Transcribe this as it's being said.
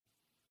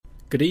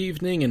Good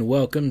evening and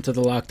welcome to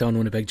the Locked On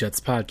Winnipeg Jets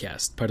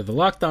podcast, part of the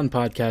Locked On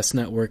Podcast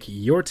Network,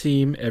 your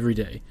team every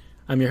day.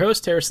 I'm your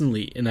host, Harrison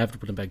Lee, an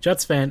avid Winnipeg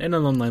Jets fan and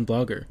an online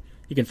blogger.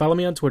 You can follow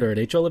me on Twitter at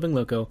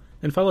HLLivingLoco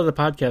and follow the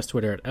podcast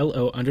Twitter at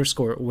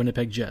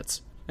LO_Winnipeg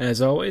Jets. As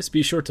always,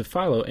 be sure to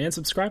follow and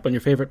subscribe on your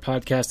favorite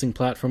podcasting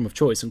platform of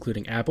choice,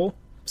 including Apple,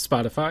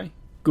 Spotify,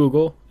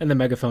 Google, and the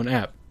Megaphone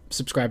app.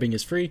 Subscribing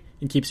is free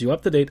and keeps you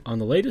up to date on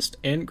the latest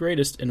and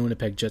greatest in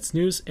Winnipeg Jets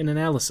news and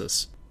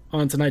analysis.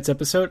 On tonight's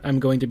episode,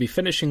 I'm going to be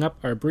finishing up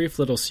our brief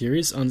little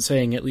series on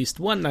saying at least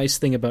one nice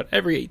thing about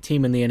every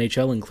team in the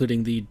NHL,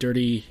 including the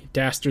dirty,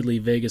 dastardly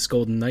Vegas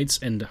Golden Knights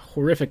and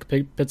horrific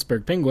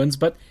Pittsburgh Penguins,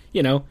 but,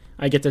 you know,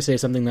 I get to say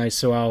something nice,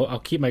 so I'll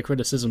keep my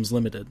criticisms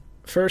limited.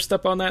 First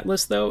up on that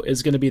list, though,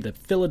 is going to be the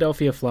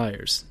Philadelphia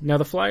Flyers. Now,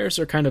 the Flyers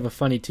are kind of a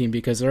funny team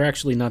because they're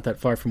actually not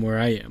that far from where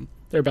I am.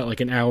 They're about like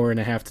an hour and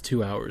a half to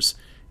 2 hours.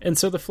 And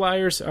so the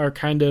Flyers are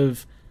kind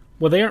of...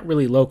 well, they aren't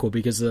really local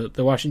because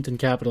the Washington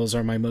Capitals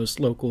are my most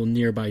local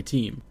nearby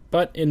team.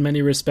 But in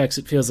many respects,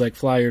 it feels like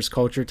Flyers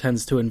culture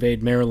tends to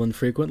invade Maryland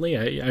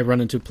frequently. I run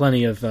into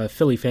plenty of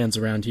Philly fans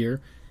around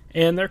here.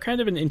 And they're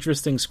kind of an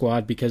interesting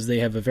squad because they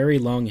have a very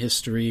long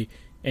history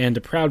and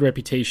a proud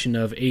reputation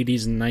of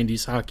 80s and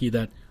 90s hockey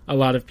that a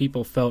lot of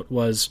people felt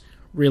was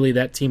really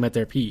that team at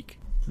their peak.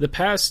 The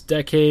past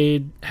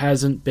decade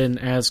hasn't been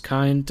as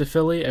kind to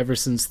Philly ever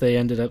since they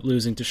ended up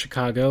losing to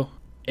Chicago.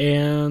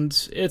 And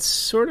it's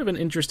sort of an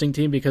interesting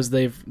team because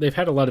they've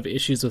had a lot of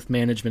issues with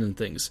management and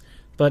things.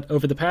 But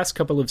over the past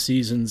couple of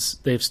seasons,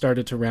 they've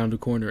started to round a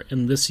corner.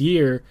 And this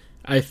year,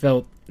 I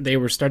felt they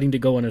were starting to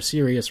go on a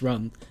serious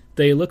run.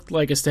 They looked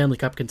like a Stanley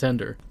Cup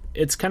contender.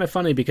 It's kind of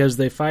funny because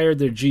they fired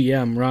their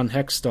GM, Ron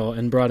Hextall,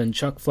 and brought in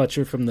Chuck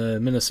Fletcher from the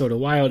Minnesota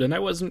Wild, and I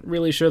wasn't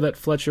really sure that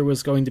Fletcher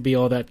was going to be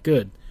all that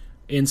good.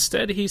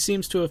 Instead, he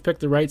seems to have picked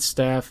the right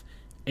staff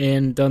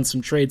and done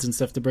some trades and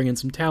stuff to bring in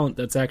some talent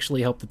that's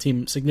actually helped the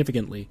team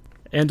significantly.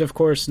 And of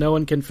course, no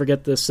one can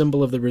forget the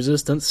symbol of the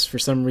Resistance, for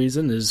some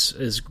reason,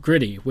 is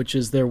Gritty, which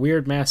is their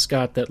weird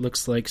mascot that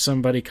looks like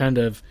somebody kind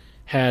of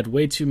had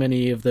way too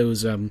many of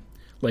those,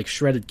 like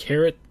shredded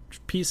carrot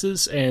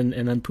pieces and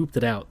then pooped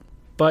it out.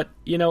 But,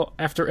 you know,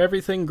 after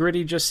everything,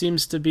 Gritty just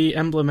seems to be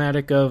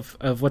emblematic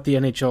of what the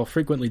NHL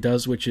frequently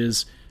does, which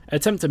is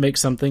attempt to make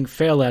something,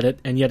 fail at it,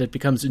 and yet it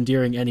becomes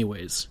endearing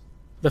anyways.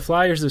 The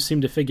Flyers have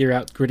seemed to figure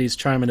out Gritty's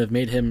charm and have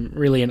made him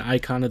really an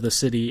icon of the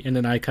city and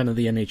an icon of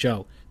the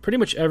NHL. Pretty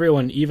much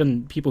everyone,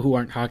 even people who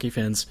aren't hockey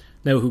fans,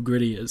 know who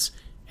Gritty is.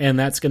 And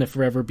that's going to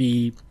forever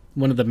be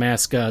one of the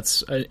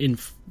mascots in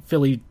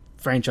Philly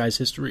franchise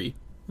history.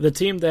 The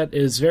team that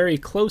is very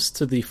close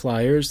to the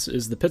Flyers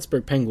is the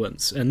Pittsburgh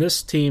Penguins, and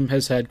this team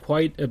has had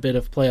quite a bit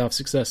of playoff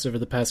success over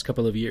the past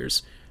couple of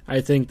years. I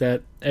think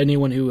that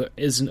anyone who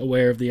isn't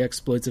aware of the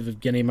exploits of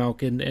Evgeny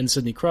Malkin and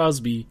Sidney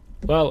Crosby,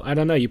 well, I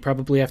don't know, you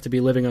probably have to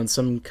be living on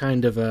some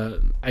kind of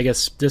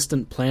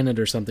distant planet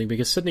or something,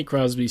 because Sidney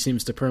Crosby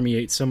seems to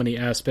permeate so many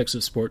aspects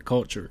of sport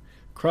culture.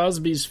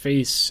 Crosby's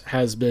face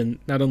has been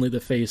not only the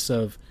face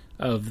of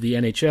the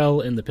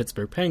NHL and the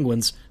Pittsburgh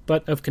Penguins,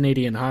 but of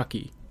Canadian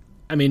hockey.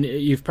 I mean,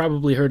 you've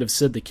probably heard of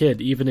Sid the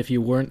Kid, even if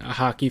you weren't a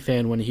hockey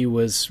fan when he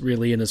was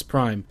really in his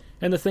prime.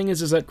 And the thing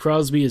is that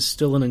Crosby is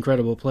still an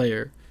incredible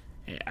player.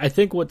 I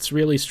think what's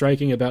really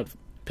striking about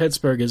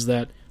Pittsburgh is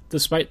that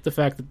despite the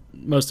fact that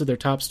most of their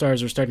top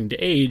stars are starting to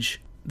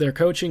age, their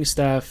coaching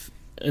staff,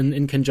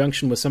 in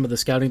conjunction with some of the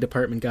scouting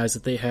department guys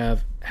that they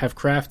have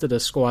crafted a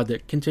squad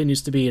that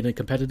continues to be in a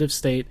competitive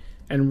state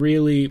and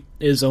really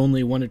is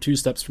only 1 or 2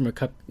 steps from a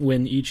cup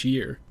win each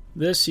year.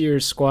 This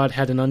year's squad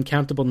had an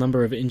uncountable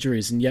number of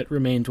injuries and yet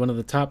remained one of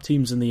the top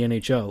teams in the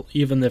NHL,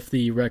 even if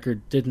the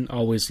record didn't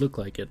always look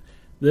like it.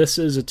 This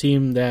is a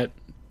team that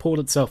pulled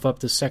itself up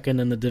to second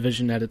in the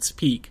division at its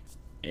peak.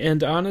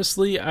 And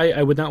honestly,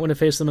 I would not want to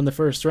face them in the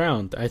first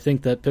round. I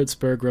think that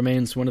Pittsburgh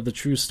remains one of the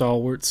true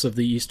stalwarts of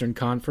the Eastern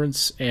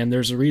Conference, and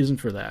there's a reason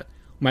for that.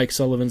 Mike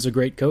Sullivan's a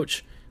great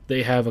coach.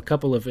 They have a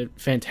couple of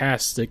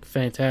fantastic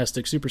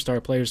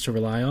superstar players to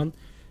rely on,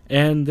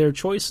 and their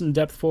choice in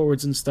depth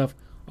forwards and stuff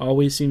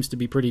always seems to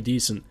be pretty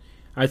decent.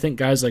 I think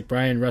guys like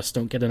Brian Rust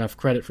don't get enough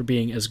credit for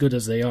being as good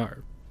as they are.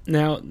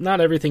 Now,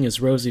 not everything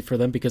is rosy for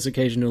them because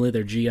occasionally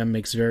their GM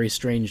makes very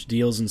strange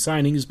deals and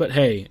signings, but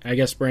hey, I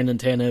guess Brandon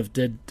Tanev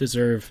did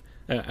deserve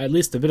at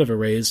least a bit of a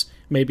raise,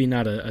 maybe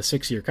not a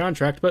 6-year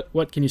contract, but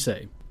what can you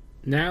say?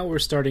 Now we're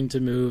starting to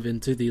move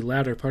into the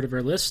latter part of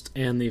our list,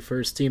 and the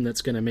first team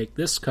that's going to make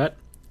this cut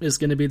is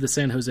going to be the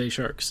San Jose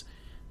Sharks.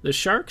 The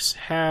Sharks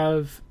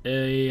have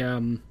they've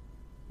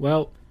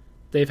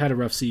had a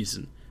rough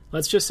season.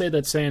 Let's just say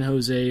that San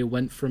Jose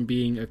went from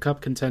being a cup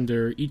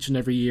contender each and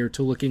every year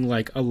to looking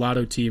like a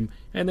lotto team,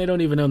 and they don't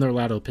even own their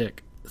lotto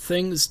pick.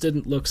 Things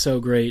didn't look so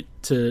great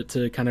to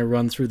kind of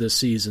run through this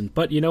season,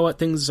 but you know what?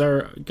 Things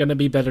are going to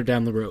be better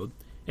down the road.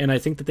 And I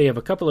think that they have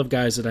a couple of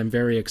guys that I'm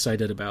very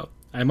excited about.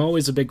 I'm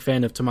always a big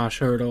fan of Tomas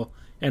Hertl,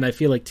 and I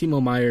feel like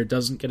Timo Meier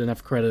doesn't get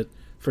enough credit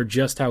for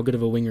just how good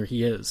of a winger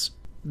he is.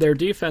 Their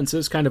defense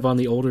is kind of on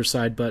the older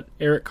side, but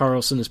Erik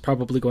Karlsson is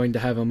probably going to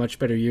have a much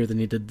better year than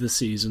he did this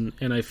season,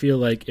 and I feel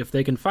like if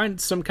they can find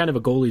some kind of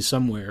a goalie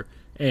somewhere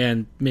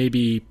and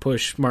maybe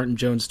push Martin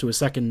Jones to a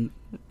second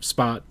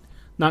spot,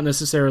 not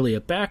necessarily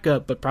a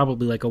backup, but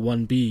probably like a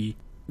 1B,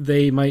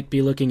 they might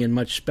be looking in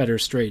much better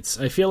straits.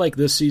 I feel like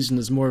this season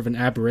is more of an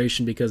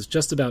aberration because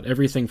just about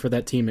everything for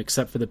that team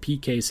except for the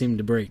PK seemed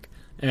to break.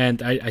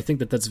 And I think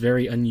that that's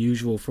very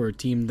unusual for a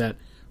team that,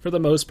 for the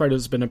most part,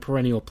 has been a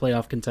perennial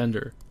playoff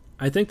contender.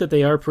 I think that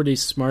they are pretty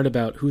smart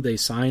about who they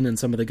sign and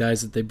some of the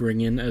guys that they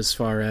bring in as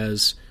far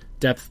as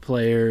depth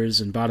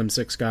players and bottom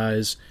six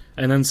guys,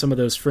 and then some of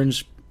those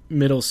fringe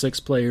middle six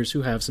players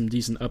who have some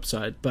decent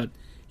upside. But,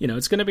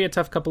 it's going to be a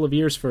tough couple of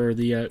years for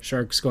the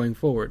Sharks going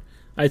forward.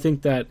 I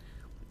think that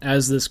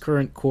as this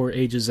current core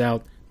ages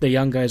out, the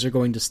young guys are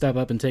going to step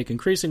up and take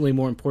increasingly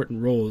more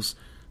important roles.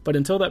 But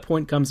until that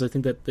point comes, I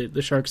think that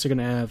the Sharks are going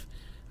to have,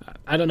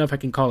 I don't know if I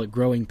can call it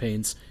growing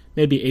pains.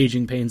 Maybe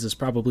aging pains is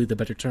probably the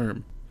better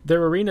term.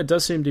 Their arena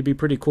does seem to be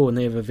pretty cool, and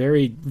they have a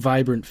very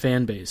vibrant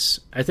fan base.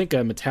 I think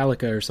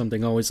Metallica or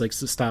something always likes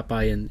to stop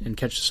by and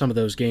catch some of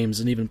those games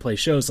and even play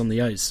shows on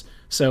the ice.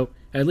 So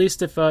at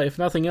least if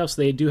nothing else,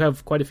 they do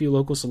have quite a few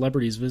local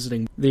celebrities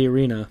visiting the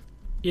arena.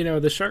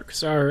 The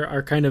Sharks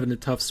are kind of in a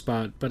tough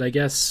spot, but I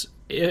guess,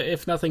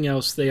 if nothing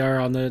else, they are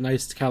on the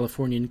nice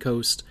Californian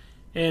coast.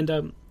 And,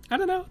 I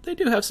don't know, they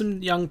do have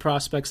some young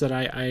prospects that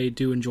I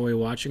do enjoy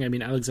watching. I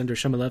mean, Alexander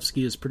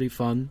Shemilevsky is pretty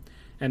fun,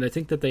 and I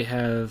think that they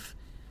have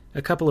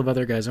a couple of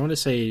other guys. I want to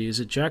say, is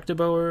it Jack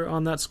DeBoer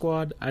on that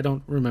squad? I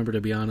don't remember, to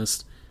be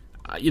honest.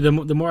 The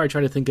more I try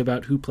to think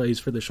about who plays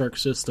for the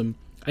Sharks system,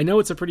 I know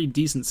it's a pretty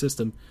decent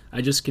system,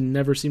 I just can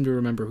never seem to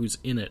remember who's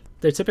in it.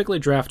 They typically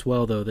draft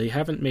well, though. They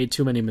haven't made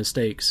too many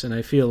mistakes, and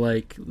I feel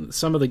like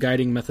some of the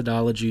guiding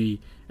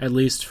methodology, at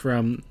least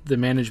from the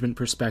management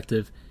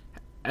perspective,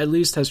 at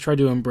least has tried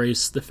to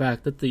embrace the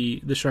fact that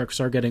the Sharks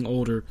are getting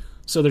older,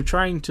 so they're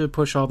trying to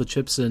push all the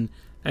chips in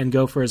and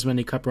go for as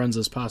many cup runs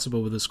as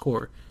possible with this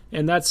core.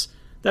 And that's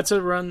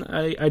a run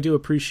I do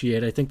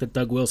appreciate. I think that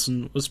Doug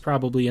Wilson was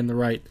probably in the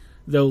right,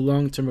 though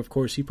long term, of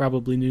course, he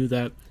probably knew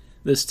that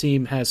this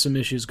team has some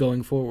issues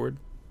going forward.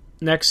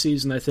 Next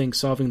season, I think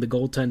solving the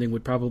goaltending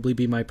would probably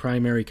be my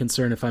primary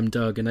concern if I'm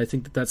Doug, and I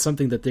think that that's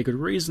something that they could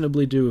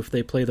reasonably do if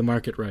they play the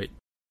market right.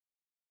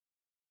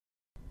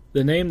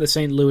 The name the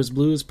St. Louis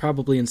Blues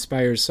probably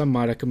inspires some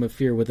modicum of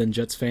fear within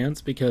Jets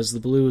fans because the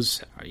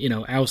Blues,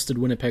 ousted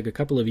Winnipeg a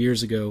couple of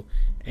years ago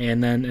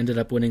and then ended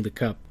up winning the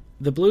Cup.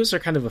 The Blues are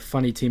kind of a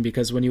funny team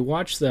because when you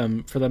watch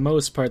them, for the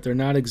most part, they're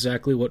not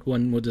exactly what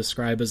one would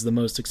describe as the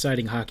most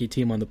exciting hockey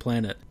team on the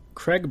planet.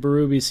 Craig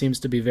Berube seems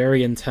to be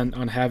very intent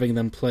on having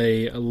them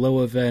play a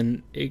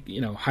low-event,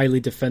 highly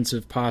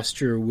defensive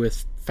posture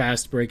with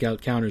fast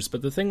breakout counters.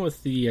 But the thing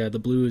with the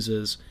Blues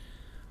is,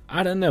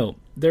 I don't know,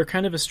 they're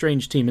kind of a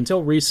strange team.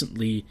 Until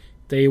recently,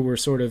 they were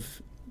sort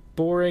of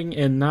boring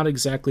and not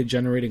exactly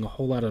generating a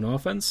whole lot on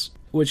offense,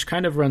 which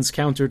kind of runs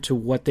counter to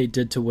what they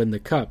did to win the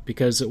Cup,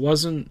 because it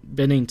wasn't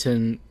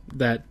Binnington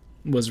that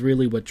was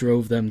really what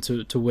drove them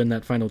to win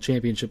that final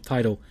championship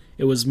title.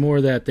 It was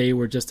more that they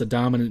were just a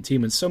dominant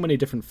team in so many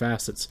different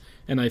facets,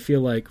 and I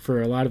feel like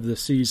for a lot of the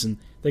season,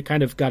 they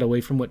kind of got away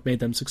from what made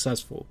them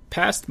successful.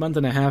 Past month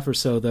and a half or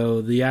so,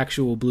 though, the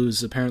actual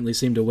Blues apparently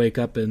seemed to wake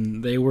up,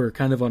 and they were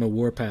kind of on a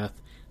warpath.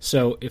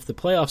 So if the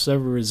playoffs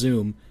ever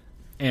resume,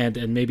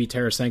 and maybe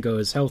Tarasenko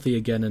is healthy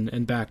again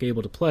and back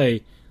able to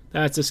play,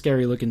 that's a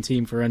scary-looking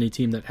team for any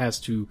team that has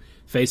to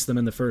face them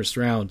in the first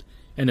round.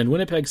 And in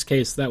Winnipeg's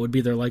case, that would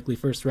be their likely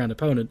first-round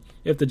opponent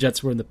if the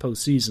Jets were in the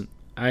postseason.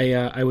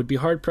 I would be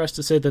hard-pressed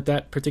to say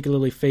that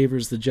particularly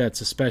favors the Jets,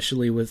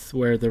 especially with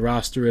where the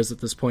roster is at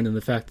this point and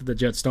the fact that the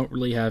Jets don't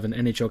really have an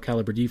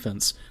NHL-caliber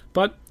defense.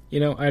 But,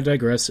 I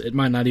digress. It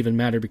might not even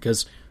matter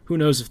because who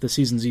knows if the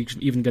season's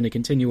even going to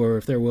continue or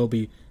if there will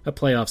be a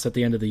playoffs at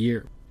the end of the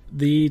year.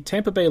 The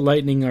Tampa Bay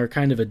Lightning are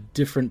kind of a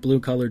different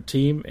blue-colored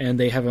team, and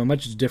they have a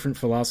much different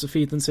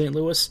philosophy than St.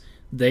 Louis.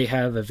 They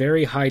have a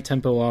very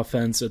high-tempo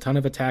offense, a ton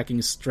of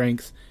attacking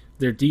strength.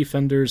 Their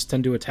defenders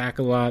tend to attack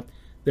a lot.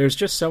 There's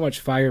just so much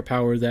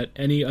firepower that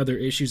any other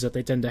issues that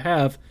they tend to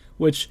have,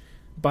 which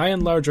by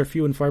and large are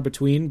few and far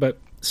between, but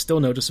still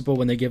noticeable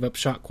when they give up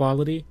shot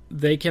quality,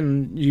 they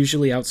can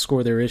usually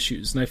outscore their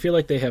issues. And I feel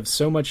like they have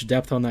so much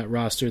depth on that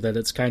roster that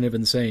it's kind of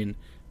insane.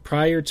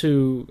 Prior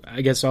to,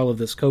 I guess, all of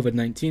this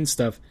COVID-19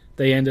 stuff,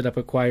 they ended up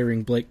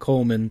acquiring Blake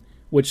Coleman,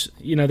 which,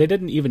 they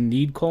didn't even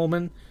need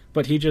Coleman,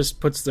 but he just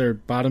puts their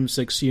bottom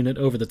six unit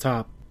over the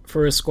top.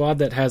 For a squad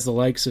that has the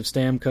likes of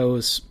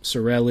Stamkos,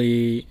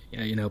 Cirelli,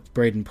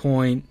 Braden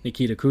Point,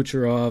 Nikita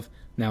Kucherov,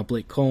 now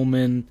Blake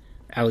Coleman,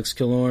 Alex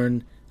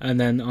Killorn, and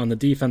then on the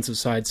defensive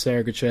side,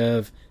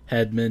 Sergachev,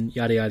 Hedman,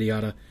 yada yada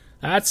yada.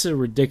 That's a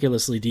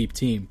ridiculously deep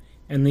team,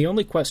 and the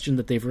only question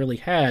that they've really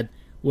had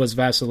was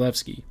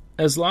Vasilevsky.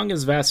 As long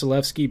as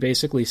Vasilevsky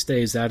basically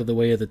stays out of the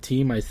way of the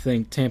team, I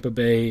think Tampa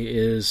Bay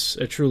is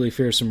a truly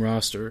fearsome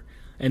roster.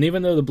 And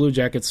even though the Blue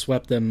Jackets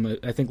swept them,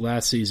 I think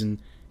last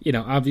season,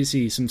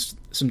 obviously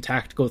some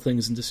tactical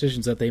things and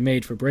decisions that they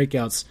made for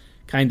breakouts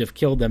kind of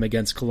killed them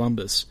against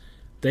Columbus.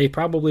 they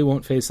probably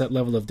won't face that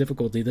level of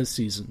difficulty this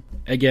season.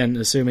 Again,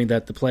 assuming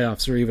that the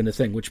playoffs are even a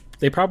thing, which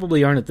they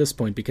probably aren't at this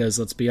point because,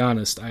 let's be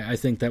honest, I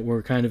think that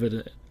we're kind of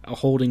at a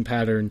holding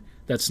pattern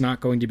that's not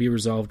going to be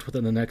resolved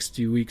within the next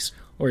few weeks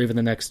or even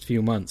the next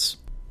few months.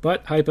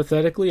 But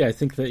hypothetically, I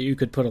think that you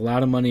could put a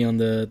lot of money on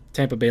the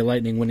Tampa Bay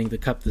Lightning winning the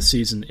Cup this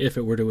season if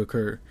it were to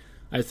occur.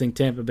 I think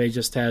Tampa Bay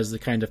just has the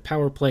kind of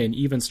power play and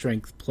even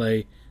strength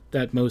play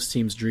that most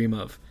teams dream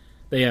of.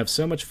 They have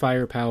so much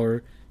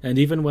firepower, and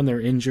even when they're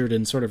injured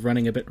and sort of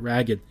running a bit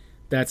ragged,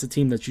 that's a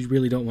team that you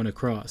really don't want to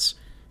cross.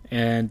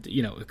 And,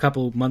 a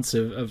couple months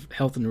of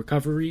health and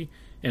recovery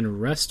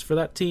and rest for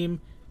that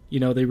team,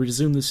 they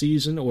resume the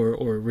season or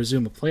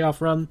resume a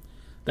playoff run,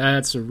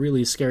 that's a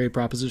really scary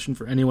proposition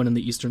for anyone in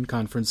the Eastern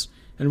Conference,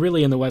 and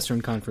really in the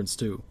Western Conference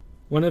too.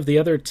 One of the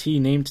other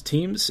T-named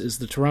teams is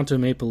the Toronto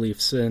Maple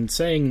Leafs, and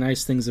saying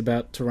nice things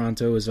about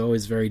Toronto is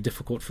always very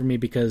difficult for me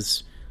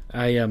because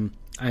I'm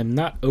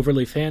not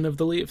overly fan of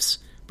the Leafs,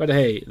 but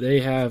hey,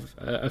 they have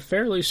a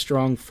fairly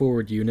strong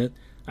forward unit.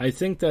 I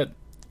think that,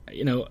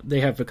 they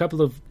have a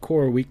couple of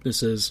core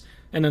weaknesses,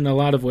 and in a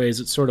lot of ways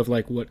it's sort of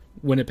like what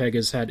Winnipeg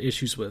has had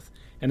issues with.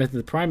 And I think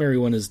the primary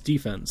one is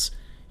defense.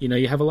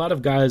 You have a lot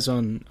of guys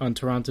on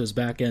Toronto's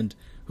back end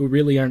who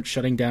really aren't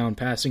shutting down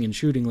passing and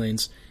shooting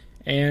lanes,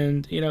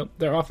 and,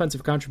 their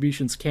offensive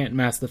contributions can't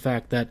mask the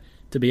fact that,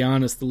 to be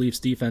honest, the Leafs'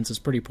 defense is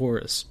pretty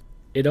porous.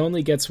 It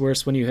only gets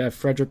worse when you have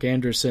Frederik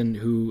Andersen,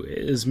 who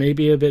is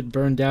maybe a bit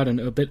burned out and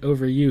a bit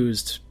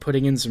overused,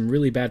 putting in some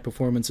really bad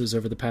performances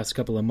over the past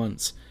couple of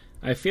months.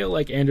 I feel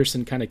like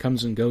Andersen kind of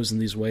comes and goes in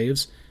these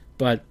waves,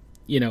 but,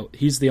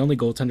 he's the only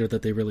goaltender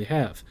that they really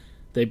have.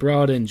 They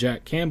brought in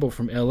Jack Campbell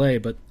from LA,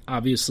 but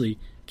obviously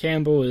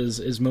Campbell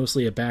is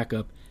mostly a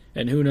backup,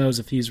 and who knows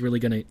if he's really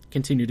going to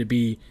continue to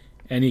be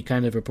any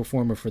kind of a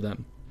performer for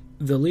them.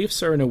 The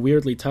Leafs are in a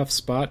weirdly tough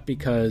spot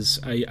because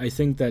I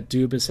think that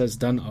Dubas has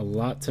done a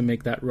lot to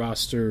make that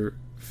roster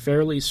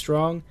fairly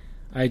strong.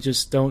 I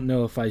just don't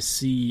know if I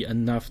see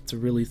enough to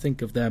really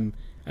think of them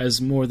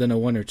as more than a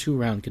 1 or 2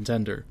 round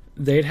contender.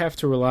 They'd have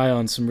to rely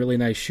on some really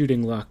nice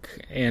shooting luck,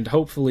 and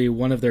hopefully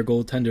one of their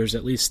goaltenders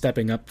at least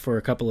stepping up for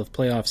a couple of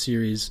playoff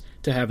series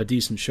to have a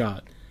decent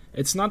shot.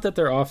 It's not that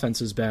their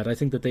offense is bad. I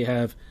think that they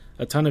have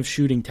a ton of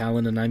shooting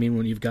talent, and I mean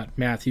when you've got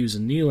Matthews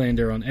and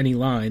Nylander on any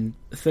line,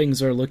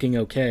 things are looking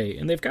okay,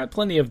 and they've got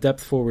plenty of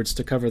depth forwards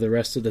to cover the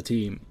rest of the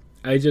team.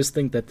 I just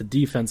think that the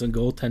defense and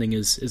goaltending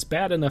is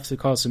bad enough to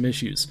cause some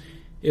issues.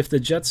 If the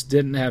Jets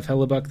didn't have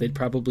Hellebuck, they'd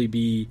probably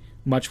be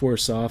much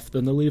worse off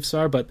than the Leafs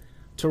are, but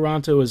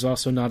Toronto is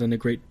also not in a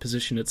great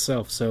position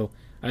itself, so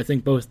I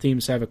think both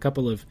teams have a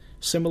couple of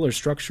similar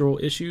structural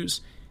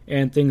issues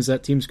and things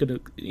that teams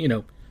could,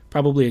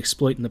 probably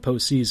exploit in the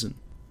postseason.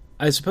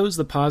 I suppose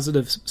the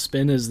positive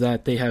spin is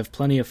that they have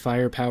plenty of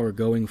firepower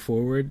going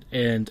forward,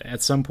 and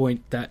at some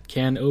point that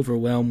can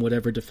overwhelm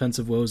whatever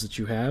defensive woes that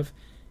you have.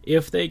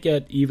 If they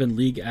get even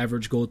league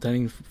average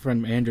goaltending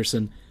from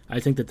Andersen, I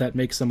think that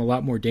makes them a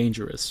lot more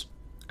dangerous.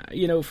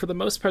 For the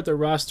most part, their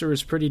roster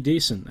is pretty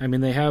decent. I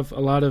mean, they have a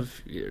lot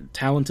of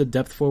talented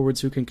depth forwards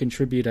who can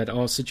contribute at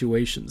all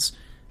situations.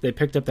 They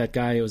picked up that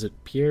guy, was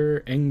it Pierre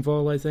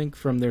Engvall, I think,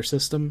 from their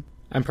system?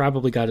 I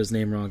probably got his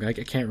name wrong. I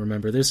can't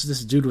remember. This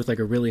dude with like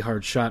a really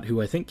hard shot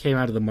who I think came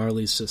out of the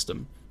Marlies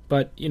system.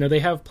 But, they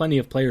have plenty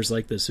of players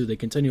like this who they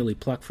continually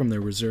pluck from their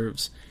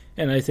reserves.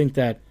 And I think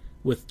that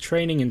with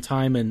training and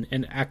time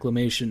and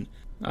acclimation,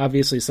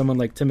 obviously someone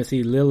like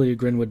Timothy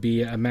Liljegren would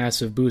be a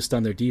massive boost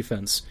on their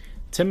defense.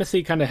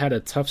 Timothy kind of had a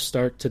tough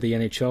start to the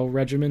NHL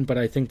regimen, but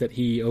I think that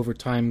he, over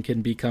time,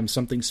 can become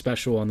something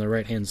special on the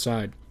right-hand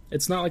side.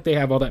 It's not like they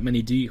have all that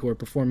many D who are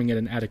performing at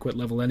an adequate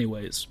level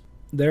anyways.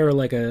 There are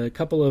like a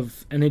couple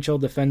of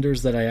NHL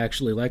defenders that I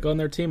actually like on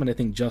their team, and I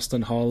think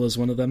Justin Hall is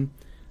one of them.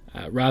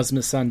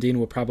 Rasmus Sandin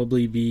will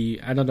probably be,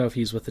 I don't know if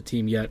he's with the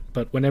team yet,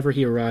 but whenever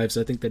he arrives,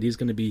 I think that he's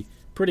going to be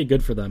pretty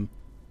good for them.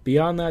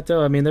 Beyond that,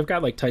 though, I mean, they've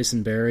got like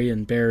Tyson Barrie,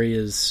 and Barrie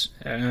is,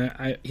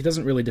 he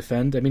doesn't really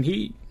defend. I mean,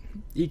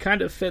 he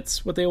kind of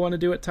fits what they want to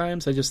do at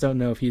times. I just don't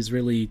know if he's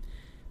really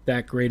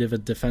that great of a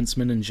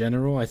defenseman in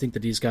general. I think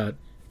that he's got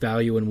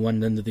value in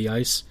one end of the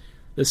ice.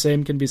 The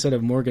same can be said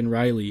of Morgan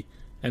Rielly.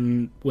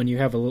 And when you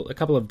have a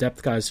couple of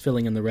depth guys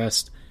filling in the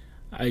rest,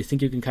 I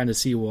think you can kind of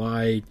see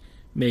why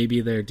maybe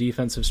their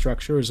defensive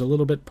structure is a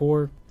little bit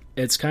poor.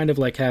 It's kind of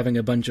like having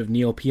a bunch of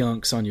Neil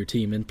Pionks on your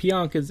team. And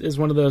Pionk is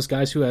one of those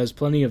guys who has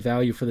plenty of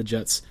value for the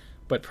Jets,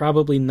 but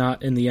probably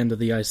not in the end of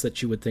the ice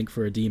that you would think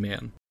for a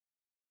D-man.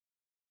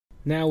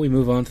 Now we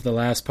move on to the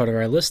last part of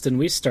our list, and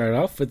we start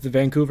off with the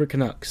Vancouver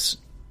Canucks.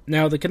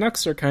 Now, the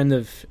Canucks are kind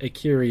of a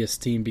curious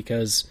team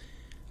because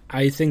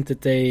I think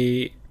that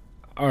they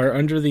are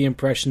under the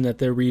impression that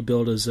their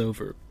rebuild is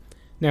over.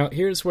 Now,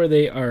 here's where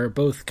they are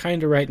both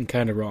kind of right and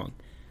kind of wrong.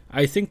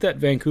 I think that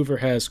Vancouver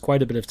has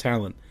quite a bit of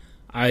talent.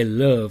 I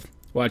love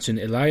watching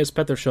Elias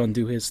Pettersson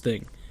do his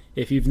thing.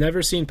 If you've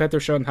never seen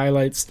Pettersson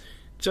highlights,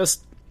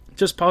 just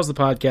pause the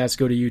podcast,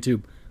 go to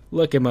YouTube,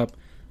 look him up.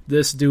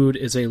 This dude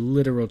is a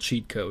literal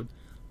cheat code.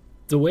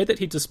 The way that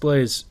he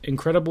displays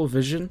incredible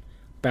vision,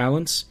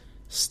 balance,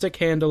 stick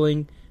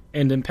handling,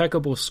 and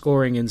impeccable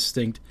scoring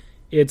instinct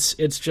It's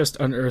just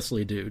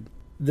unearthly, dude.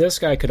 This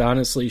guy could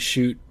honestly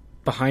shoot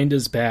behind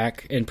his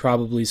back and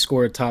probably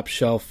score a top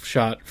shelf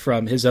shot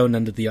from his own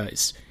end of the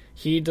ice.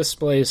 He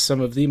displays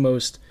some of the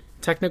most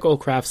technical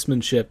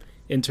craftsmanship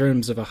in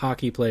terms of a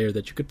hockey player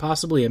that you could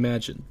possibly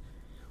imagine.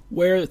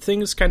 Where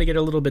things kind of get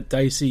a little bit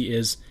dicey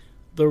is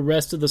the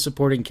rest of the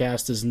supporting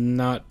cast is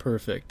not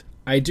perfect.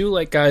 I do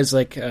like guys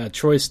like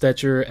Troy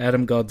Stecher,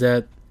 Adam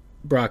Gaudette,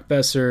 Brock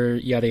Besser,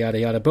 yada yada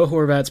yada. Bo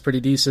Horvat's pretty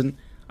decent.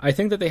 I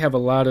think that they have a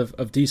lot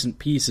of decent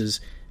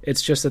pieces.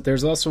 It's just that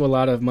there's also a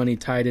lot of money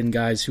tied in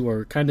guys who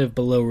are kind of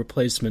below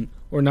replacement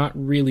or not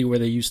really where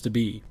they used to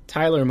be.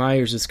 Tyler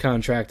Myers'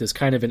 contract is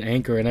kind of an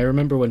anchor, and I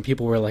remember when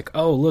people were like,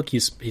 oh, look,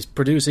 he's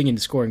producing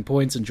and scoring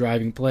points and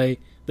driving play.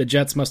 The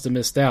Jets must have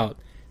missed out.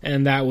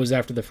 And that was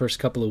after the first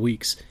couple of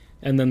weeks.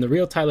 And then the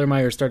real Tyler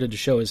Myers started to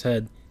show his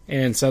head,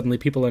 and suddenly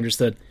people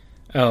understood,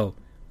 oh,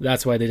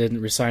 that's why they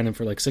didn't re-sign him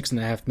for like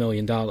 $6.5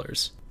 million.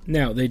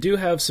 Now, they do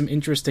have some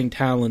interesting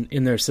talent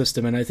in their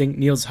system, and I think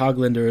Niels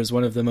Hoglander is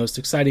one of the most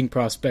exciting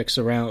prospects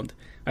around.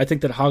 I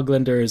think that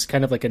Hoglander is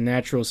kind of like a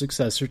natural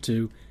successor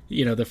to,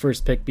 the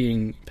first pick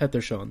being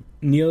Pettersson.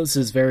 Niels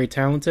is very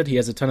talented, he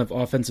has a ton of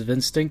offensive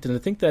instinct, and I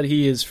think that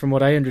he is, from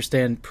what I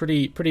understand,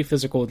 pretty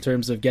physical in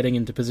terms of getting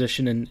into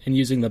position and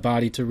using the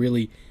body to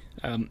really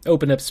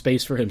open up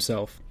space for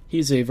himself.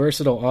 He's a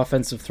versatile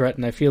offensive threat,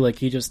 and I feel like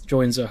he just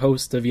joins a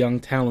host of young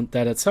talent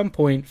that at some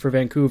point for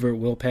Vancouver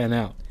will pan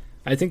out.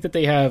 I think that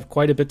they have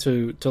quite a bit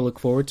to look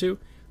forward to.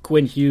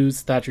 Quinn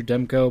Hughes, Thatcher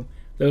Demko,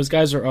 those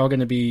guys are all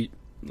going to be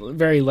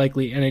very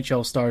likely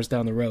NHL stars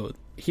down the road.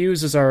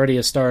 Hughes is already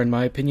a star in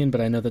my opinion, but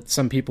I know that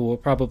some people will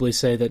probably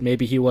say that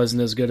maybe he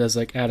wasn't as good as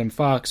like Adam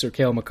Fox or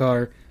Cale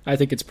Makar. I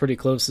think it's pretty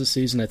close this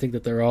season. I think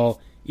that they're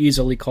all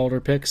easily Calder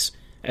picks.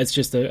 It's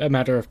just a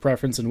matter of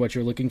preference and what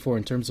you're looking for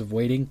in terms of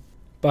weighting.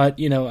 But,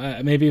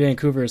 maybe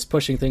Vancouver is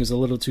pushing things a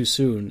little too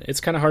soon. It's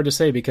kind of hard to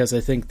say because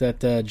I think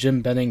that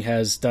Jim Benning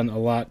has done a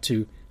lot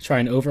to try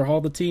and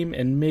overhaul the team,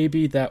 and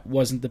maybe that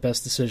wasn't the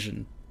best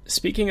decision.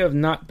 Speaking of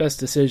not best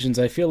decisions,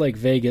 I feel like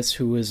Vegas,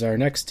 who is our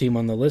next team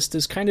on the list,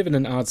 is kind of in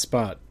an odd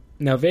spot.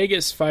 Now,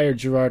 Vegas fired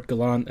Gerard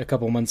Gallant a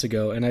couple months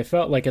ago, and I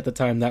felt like at the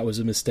time that was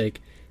a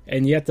mistake,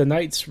 and yet the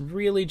Knights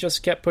really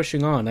just kept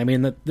pushing on. I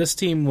mean, this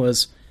team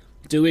was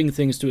doing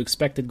things to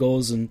expected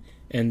goals and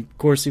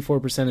Corsi for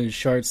percentage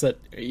charts that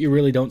you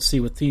really don't see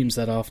with teams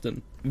that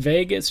often.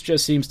 Vegas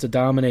just seems to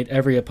dominate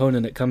every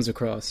opponent it comes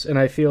across, and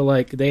I feel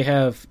like they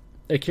have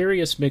a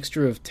curious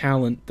mixture of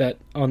talent that,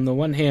 on the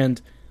one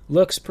hand,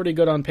 looks pretty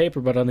good on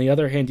paper, but on the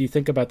other hand, you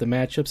think about the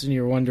matchups and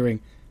you're wondering,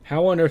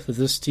 how on earth is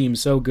this team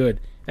so good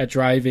at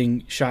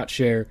driving shot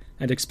share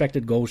and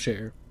expected goal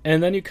share?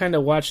 And then you kind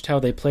of watched how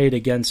they played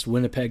against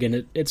Winnipeg,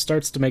 and it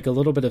starts to make a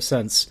little bit of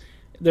sense.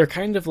 They're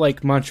kind of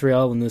like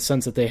Montreal in the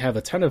sense that they have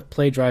a ton of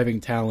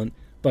play-driving talent,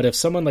 but if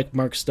someone like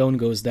Mark Stone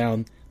goes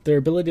down, their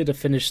ability to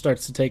finish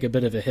starts to take a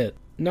bit of a hit.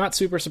 Not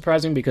super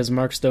surprising because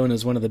Mark Stone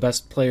is one of the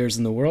best players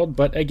in the world,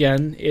 but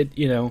again, it,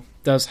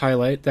 does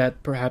highlight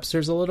that perhaps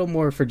there's a little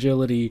more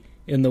fragility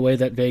in the way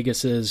that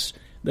Vegas is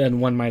than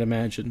one might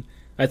imagine.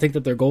 I think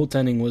that their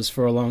goaltending was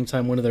for a long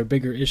time one of their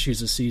bigger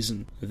issues this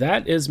season.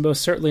 That is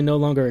most certainly no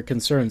longer a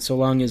concern so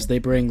long as they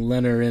bring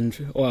Leonard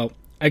in. Well,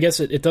 I guess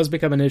it does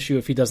become an issue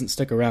if he doesn't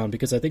stick around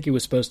because I think he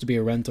was supposed to be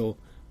a rental,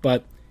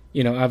 but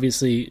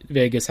obviously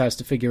Vegas has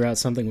to figure out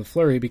something with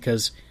Fleury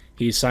because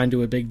he's signed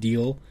to a big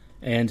deal,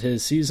 and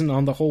his season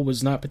on the whole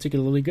was not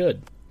particularly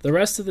good. The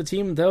rest of the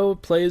team, though,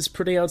 plays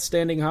pretty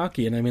outstanding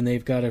hockey, and I mean,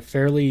 they've got a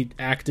fairly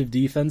active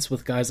defense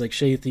with guys like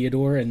Shea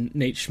Theodore and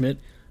Nate Schmidt.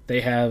 They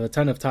have a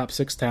ton of top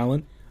six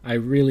talent. I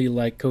really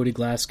like Cody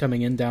Glass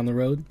coming in down the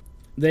road.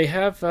 They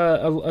have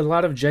a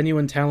lot of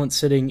genuine talent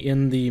sitting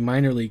in the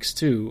minor leagues,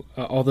 too,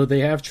 although they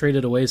have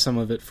traded away some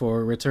of it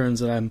for returns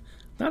that I'm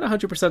not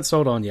 100%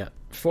 sold on yet.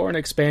 For an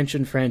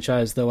expansion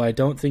franchise, though, I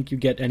don't think you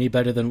get any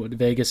better than what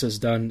Vegas has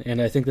done, and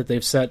I think that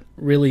they've set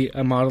really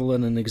a model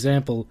and an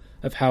example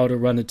of how to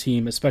run a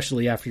team,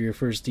 especially after your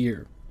first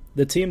year.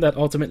 The team that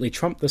ultimately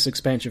trumped this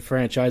expansion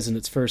franchise in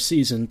its first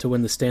season to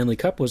win the Stanley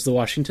Cup was the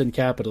Washington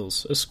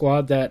Capitals, a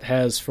squad that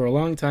has for a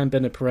long time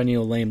been a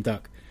perennial lame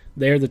duck.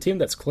 They are the team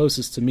that's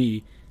closest to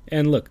me,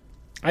 and look,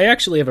 I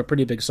actually have a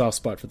pretty big soft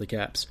spot for the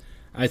Caps.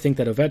 I think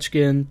that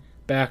Ovechkin,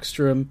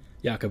 Backstrom,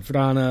 Jakub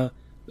Vrana,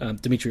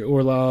 Dmitry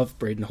Orlov,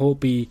 Braden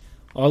Holtby,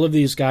 all of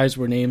these guys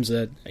were names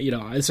that,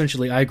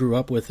 essentially I grew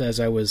up with as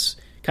I was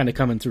kind of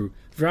coming through.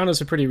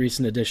 Vrana's a pretty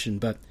recent addition,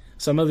 but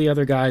some of the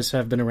other guys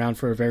have been around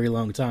for a very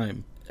long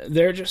time.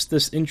 They're just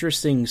this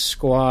interesting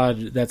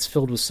squad that's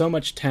filled with so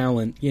much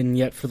talent, and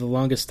yet for the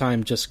longest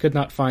time just could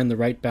not find the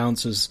right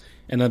bounces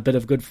and a bit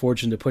of good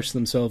fortune to push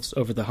themselves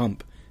over the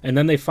hump. And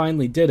then they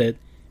finally did it,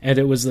 and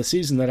it was the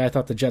season that I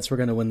thought the Jets were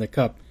going to win the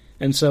Cup.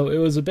 And so it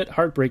was a bit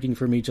heartbreaking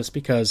for me just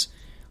because,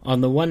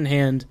 on the one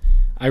hand,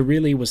 I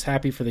really was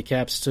happy for the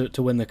Caps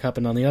to win the Cup,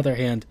 and on the other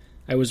hand,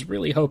 I was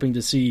really hoping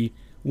to see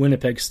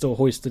Winnipeg still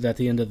hoisted at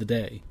the end of the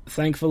day.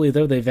 Thankfully,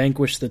 though, they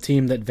vanquished the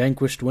team that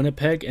vanquished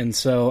Winnipeg, and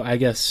so I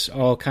guess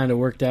all kind of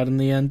worked out in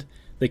the end.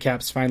 The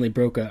Caps finally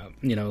broke a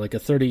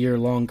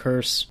 30-year-long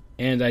curse,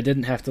 and I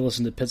didn't have to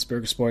listen to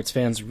Pittsburgh sports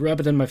fans rub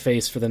it in my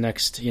face for the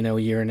next,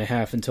 year and a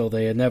half until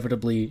they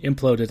inevitably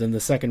imploded in the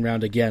second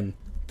round again.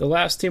 The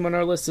last team on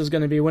our list is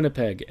going to be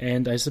Winnipeg,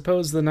 and I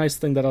suppose the nice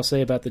thing that I'll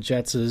say about the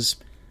Jets is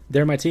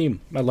they're my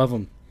team. I love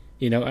them.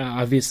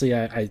 Obviously,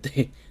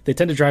 they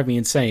tend to drive me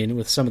insane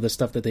with some of the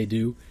stuff that they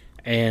do,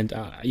 and,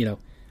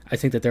 I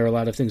think that there are a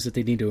lot of things that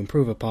they need to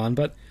improve upon,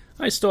 but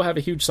I still have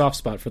a huge soft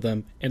spot for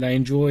them, and I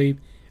enjoy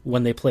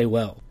when they play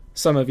well.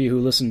 Some of you who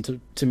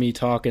listen to me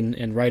talk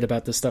and write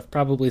about this stuff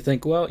probably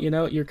think, well,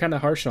 you're kind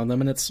of harsh on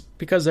them, and it's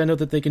because I know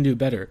that they can do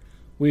better.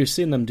 We've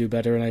seen them do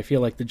better, and I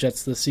feel like the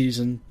Jets this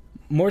season,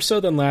 more so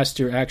than last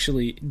year,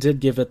 actually did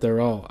give it their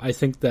all. I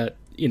think that,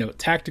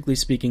 tactically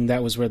speaking,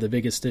 that was where the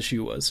biggest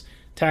issue was.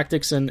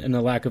 Tactics and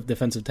a lack of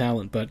defensive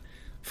talent, but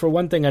for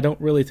one thing, I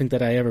don't really think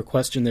that I ever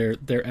questioned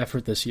their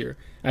effort this year.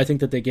 I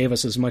think that they gave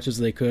us as much as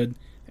they could,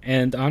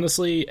 and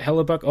honestly,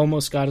 Hellebuck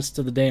almost got us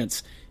to the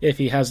dance, if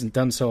he hasn't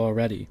done so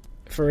already.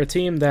 For a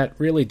team that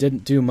really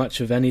didn't do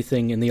much of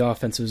anything in the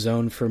offensive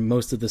zone for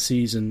most of the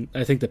season,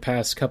 I think the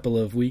past couple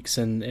of weeks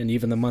and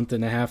even the month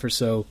and a half or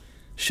so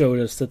showed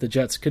us that the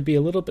Jets could be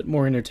a little bit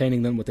more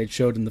entertaining than what they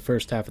showed in the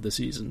first half of the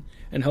season,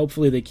 and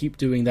hopefully they keep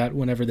doing that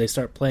whenever they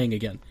start playing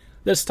again,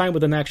 this time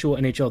with an actual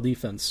NHL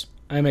defense.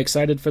 I'm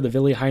excited for the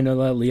Ville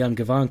Heinola, Leon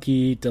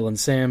Gawanke, Dylan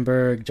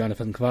Sandberg,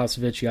 Jonathan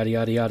Kovacevic, yada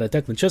yada yada,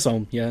 Declan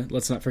Chisholm, yeah,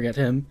 let's not forget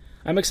him.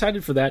 I'm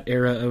excited for that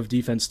era of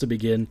defense to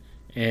begin,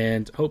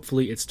 and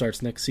hopefully it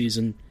starts next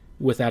season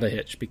without a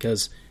hitch,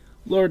 because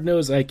Lord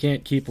knows I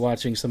can't keep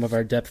watching some of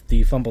our depth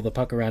D fumble the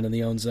puck around in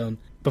the own zone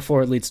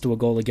before it leads to a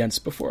goal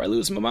against, before I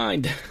lose my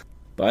mind.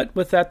 But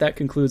with that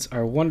concludes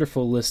our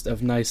wonderful list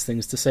of nice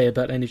things to say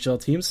about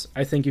NHL teams.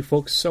 I thank you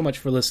folks so much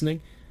for listening.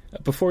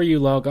 Before you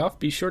log off,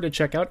 be sure to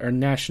check out our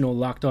national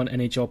Locked On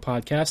NHL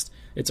podcast.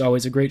 It's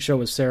always a great show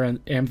with Sarah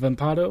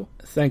Amvampado.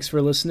 Thanks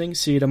for listening.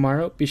 See you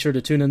tomorrow. Be sure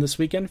to tune in this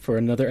weekend for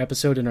another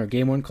episode in our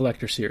Game 1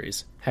 Collector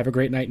series. Have a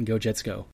great night and go Jets go.